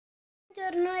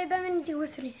Buongiorno e benvenuti in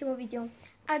questo nuovissimo video.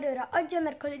 Allora, oggi è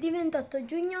mercoledì 28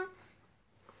 giugno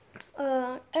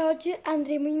e oggi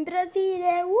andremo in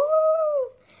Brasile.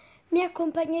 Mi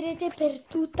accompagnerete per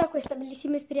tutta questa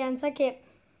bellissima esperienza che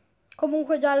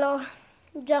comunque già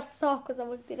so cosa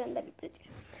vuol dire andare in Brasile.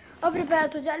 Ho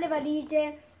preparato già le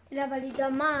valigie, la valigia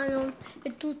a mano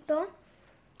e tutto.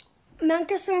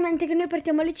 Manca solamente che noi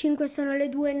partiamo alle 5, sono le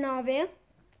 2:09,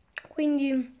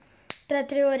 quindi tra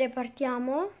 3 ore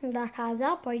partiamo da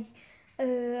casa, poi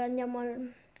andiamo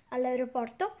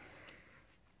all'aeroporto.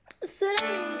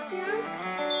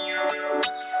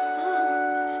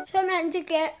 Solamente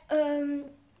che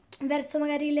verso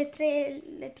magari le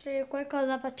 3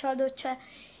 qualcosa faccio la doccia,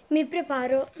 mi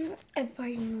preparo e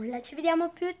poi nulla. Ci vediamo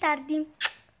più tardi.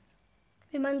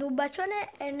 Vi mando un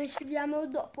bacione e noi ci vediamo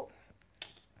dopo.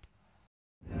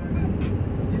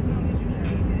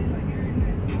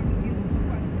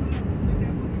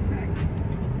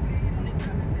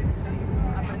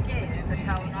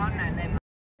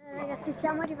 Ragazzi,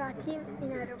 siamo arrivati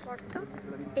in aeroporto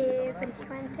e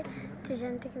praticamente c'è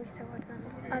gente che mi sta guardando,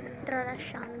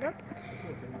 tralasciando.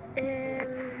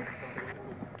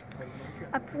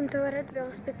 Appunto ora dobbiamo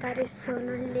aspettare,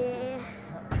 sono le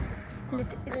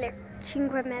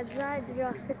 5:30 e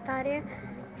dobbiamo aspettare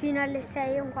fino alle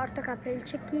 6:15 che apre il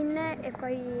check-in e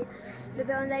poi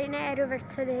dobbiamo andare in aereo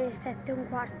verso le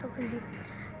 7:15 così.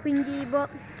 Quindi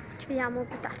ci vediamo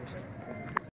più tardi.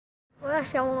 Ora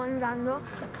stiamo mangiando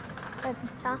la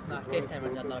pizza. No, te stai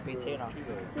mangiando la pizza, io no.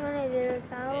 Non è vero,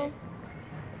 ciao. Sì.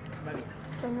 Va via.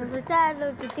 Sono il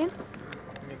fratello, tutti.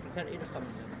 Mio fratello, io lo sto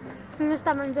mangiando. Non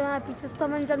sto mangiando la pizza, sto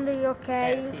mangiando io,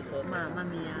 ok? Sì, solo. Mamma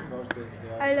mia.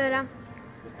 Allora,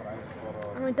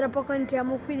 noi tra poco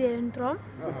entriamo qui dentro.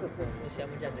 Noi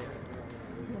siamo già dentro.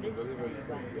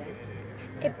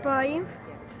 E poi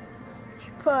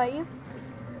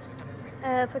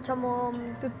facciamo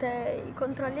tutti i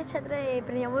controlli eccetera e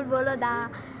prendiamo il volo da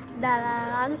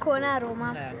Ancona a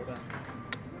Roma.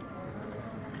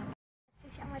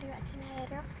 Siamo arrivati in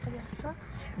aereo adesso,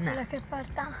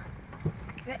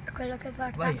 quello che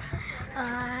porta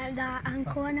da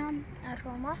Ancona a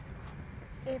Roma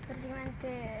e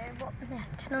praticamente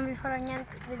niente, non vi farò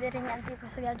vedere niente di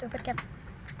questo viaggio perché è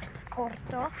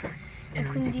corto e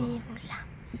quindi nulla.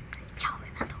 Ciao,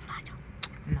 vi mando un bacio.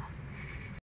 No.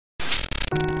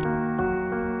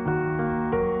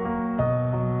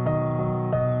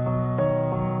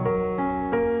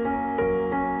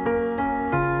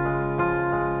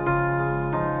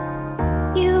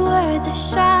 You were the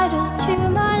shadow to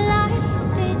my light.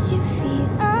 Did you feel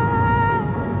us?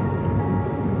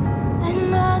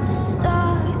 Another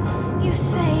star, you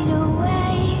fade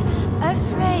away.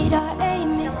 Afraid our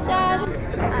aim is out.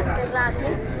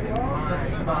 Atterrati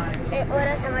e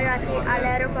ora siamo arrivati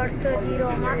all'aeroporto di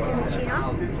Roma,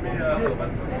 Fiumicino.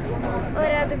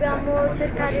 Ora dobbiamo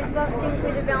cercare il posto in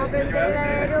cui dobbiamo prendere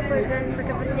l'aereo, poi penso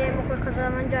che prenderemo qualcosa da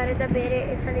mangiare e da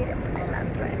bere e saliremo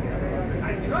nell'altro aereo.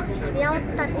 Ci vediamo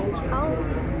più tardi, ciao!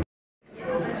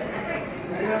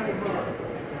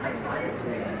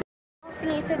 Ho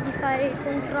finito di fare i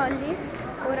controlli,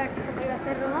 ora che siamo arrivati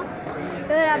a Roma,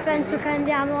 e ora penso che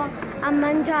andiamo a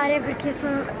mangiare perché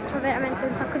ho veramente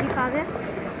un sacco di fame.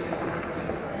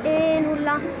 E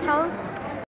nulla, ciao!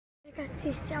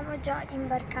 Ragazzi, siamo già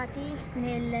imbarcati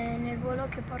nel volo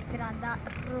che porterà da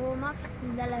Roma,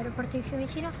 dall'aeroporto di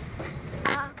Fiumicino,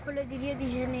 a quello di Rio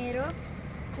di Janeiro.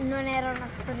 Non era una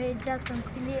scorreggia,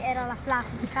 tranquilli, era la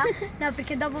plastica. No,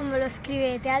 perché dopo me lo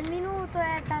scrivete al minuto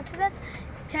e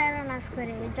c'era una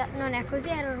scorreggia. Non è così,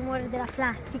 era il rumore della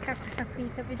plastica questa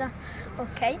qui, capito?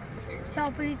 Ok,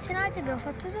 siamo posizionati, abbiamo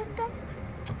fatto tutto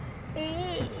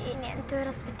e niente, ora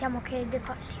aspettiamo che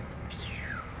decolli.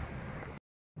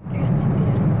 Ragazzi, mi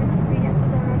sono appena svegliata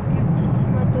da una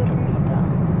bruttissima dormita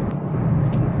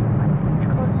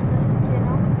con la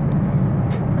schiena.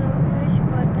 Ora ci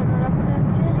guardano la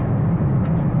colazione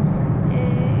e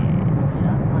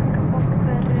nulla, manca poco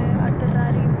per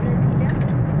atterrare in Brasile,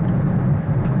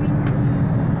 quindi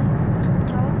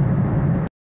ciao.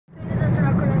 Ho dato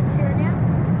la colazione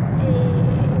e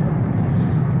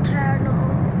c'erano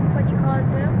un po' di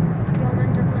cose, abbiamo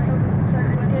mangiato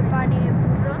solamente il pane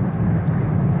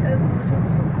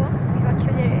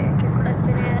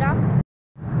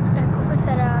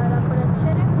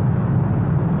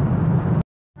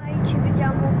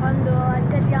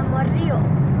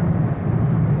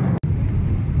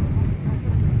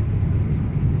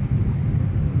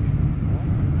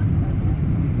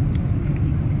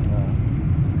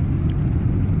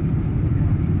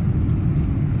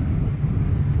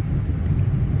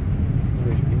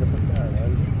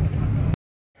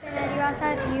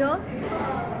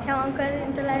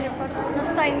all'aeroporto, non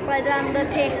sto inquadrando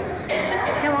te,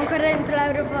 siamo ancora dentro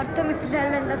l'aeroporto, mio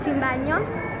fratello è andato in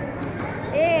bagno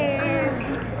e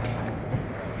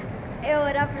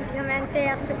ora praticamente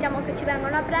aspettiamo che ci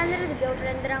vengano a prendere, dobbiamo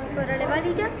prendere ancora le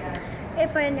valigie e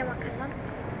poi andiamo a casa.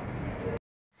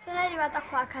 Sono arrivata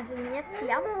qua a casa di mia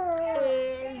zia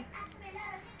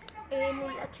e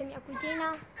nulla, c'è mia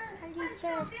cugina Alice.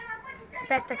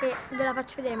 Aspetta che ve la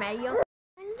faccio vedere meglio.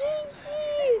 Alice!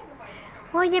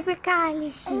 Voglio peccare,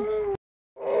 sì.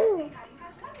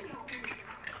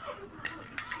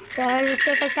 Cosa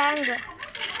stai facendo?